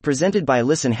Presented by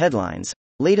Listen Headlines,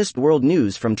 latest world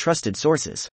news from trusted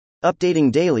sources.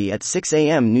 Updating daily at 6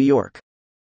 a.m. New York.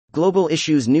 Global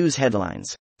Issues News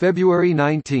Headlines. February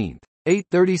 19,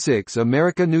 8:36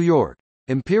 America, New York.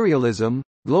 Imperialism,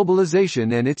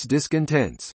 globalization and its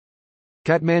discontents.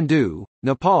 Kathmandu,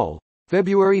 Nepal,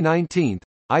 February 19,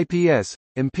 IPS,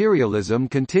 imperialism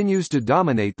continues to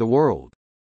dominate the world.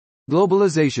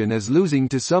 Globalization is losing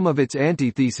to some of its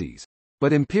antitheses,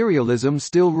 but imperialism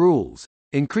still rules,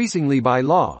 increasingly by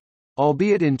law,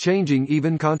 albeit in changing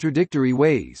even contradictory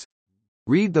ways.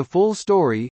 Read the full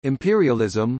story,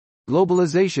 Imperialism,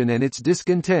 Globalization and its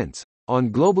Discontents,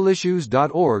 on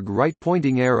globalissues.org. Right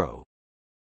pointing arrow.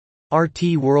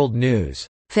 RT World News.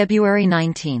 February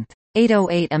 19,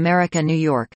 8:08 America, New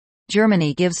York.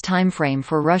 Germany gives timeframe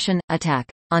for Russian attack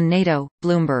on NATO,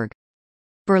 Bloomberg.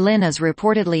 Berlin is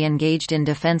reportedly engaged in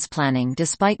defense planning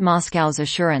despite Moscow's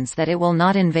assurance that it will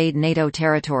not invade NATO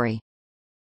territory.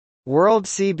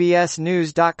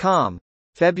 WorldCBSNews.com.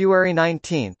 February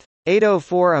 19,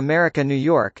 8:04 America, New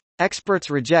York. Experts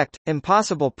reject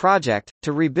impossible project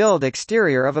to rebuild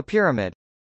exterior of a pyramid.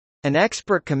 An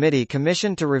expert committee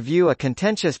commissioned to review a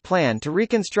contentious plan to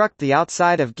reconstruct the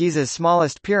outside of Giza's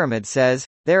smallest pyramid says,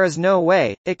 there is no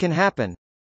way it can happen.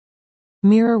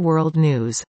 Mirror World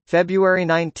News. February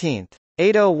 19,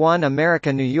 8:01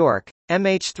 America, New York.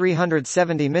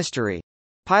 MH370 mystery.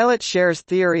 Pilot shares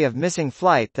theory of missing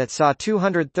flight that saw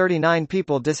 239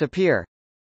 people disappear.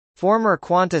 Former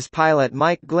Qantas pilot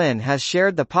Mike Glynn has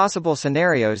shared the possible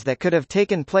scenarios that could have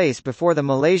taken place before the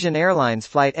Malaysian Airlines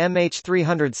flight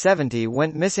MH370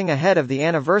 went missing ahead of the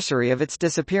anniversary of its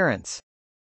disappearance.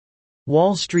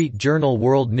 Wall Street Journal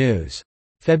World News.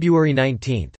 February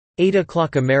 19, 8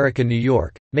 o'clock America, New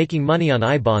York. Making money on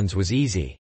I-bonds was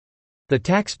easy. The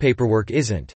tax paperwork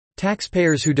isn't.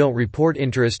 Taxpayers who don't report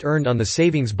interest earned on the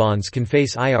savings bonds can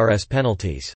face IRS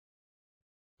penalties.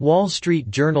 Wall Street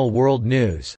Journal World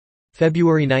News.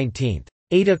 February 19,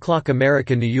 8 o'clock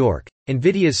America, New York.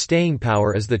 Nvidia's staying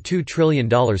power is the $2 trillion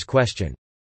question.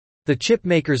 The chip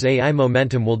maker's AI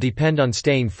momentum will depend on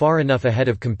staying far enough ahead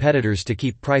of competitors to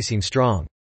keep pricing strong.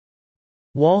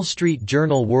 Wall Street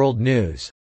Journal World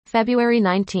News. February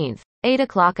 19, 8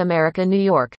 o'clock America, New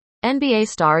York. NBA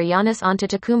star Giannis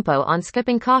Antetokounmpo on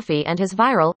skipping coffee and his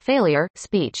viral failure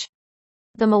speech.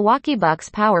 The Milwaukee Bucks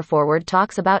power forward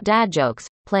talks about dad jokes,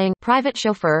 playing private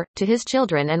chauffeur to his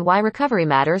children and why recovery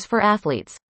matters for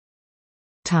athletes.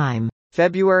 Time.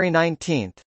 February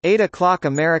 19, 8 o'clock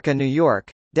America, New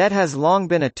York. Debt has long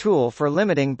been a tool for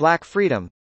limiting black freedom.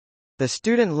 The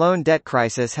student loan debt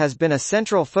crisis has been a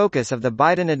central focus of the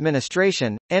Biden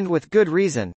administration, and with good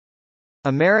reason.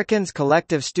 Americans'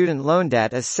 collective student loan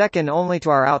debt is second only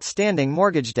to our outstanding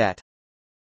mortgage debt.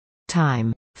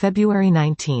 Time. February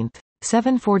 19,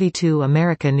 7:42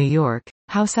 America, New York.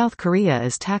 How South Korea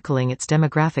is tackling its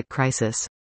demographic crisis.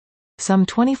 Some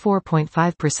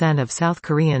 24.5% of South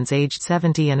Koreans aged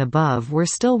 70 and above were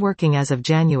still working as of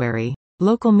January,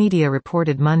 local media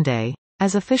reported Monday,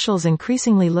 as officials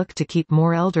increasingly look to keep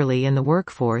more elderly in the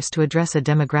workforce to address a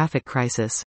demographic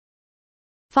crisis.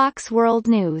 Fox World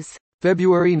News.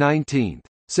 February 19,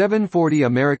 7:40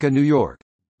 America, New York.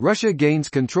 Russia gains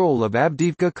control of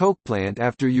Avdiivka coke plant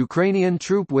after Ukrainian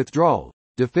troop withdrawal,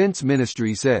 Defense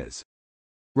Ministry says.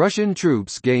 Russian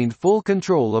troops gained full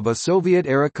control of a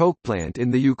Soviet-era coke plant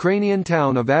in the Ukrainian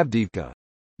town of Avdiivka,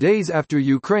 days after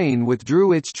Ukraine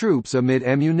withdrew its troops amid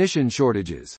ammunition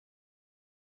shortages.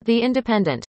 The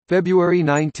Independent. February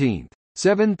 19,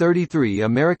 7:33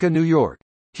 America, New York.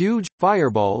 Huge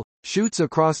fireball shoots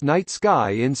across night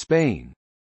sky in Spain.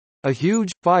 A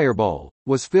huge fireball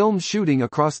was filmed shooting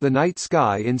across the night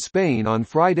sky in Spain on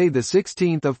Friday the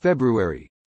 16th of February.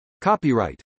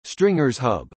 Copyright Stringers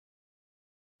Hub.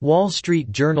 Wall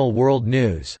Street Journal World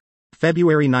News.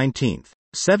 February 19,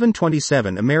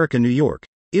 7:27 America, New York.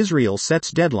 Israel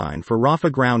sets deadline for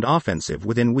Rafah ground offensive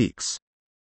within weeks.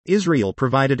 Israel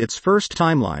provided its first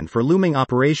timeline for looming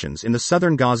operations in the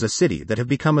southern Gaza City that have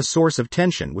become a source of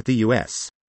tension with the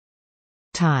U.S.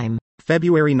 Time.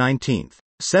 February 19,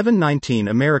 7:19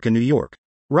 America, New York.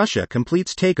 Russia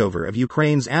completes takeover of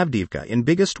Ukraine's Avdiivka in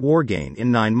biggest war gain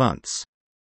in 9 months.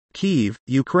 Kyiv,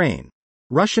 Ukraine.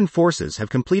 Russian forces have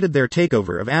completed their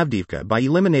takeover of Avdiivka by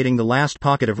eliminating the last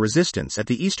pocket of resistance at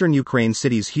the eastern Ukraine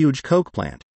city's huge coke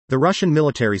plant, the Russian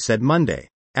military said Monday,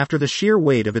 after the sheer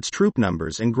weight of its troop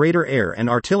numbers and greater air and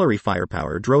artillery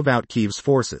firepower drove out Kyiv's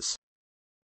forces.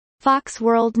 Fox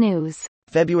World News.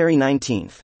 February 19,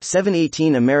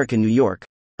 7:18 America, New York.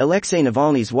 Alexei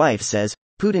Navalny's wife says,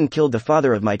 Putin killed the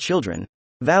father of my children,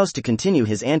 vows to continue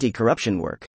his anti-corruption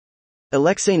work.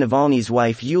 Alexei Navalny's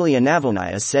wife Yulia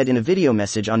Navalnaya said in a video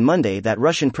message on Monday that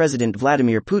Russian President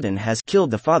Vladimir Putin has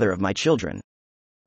killed the father of my children.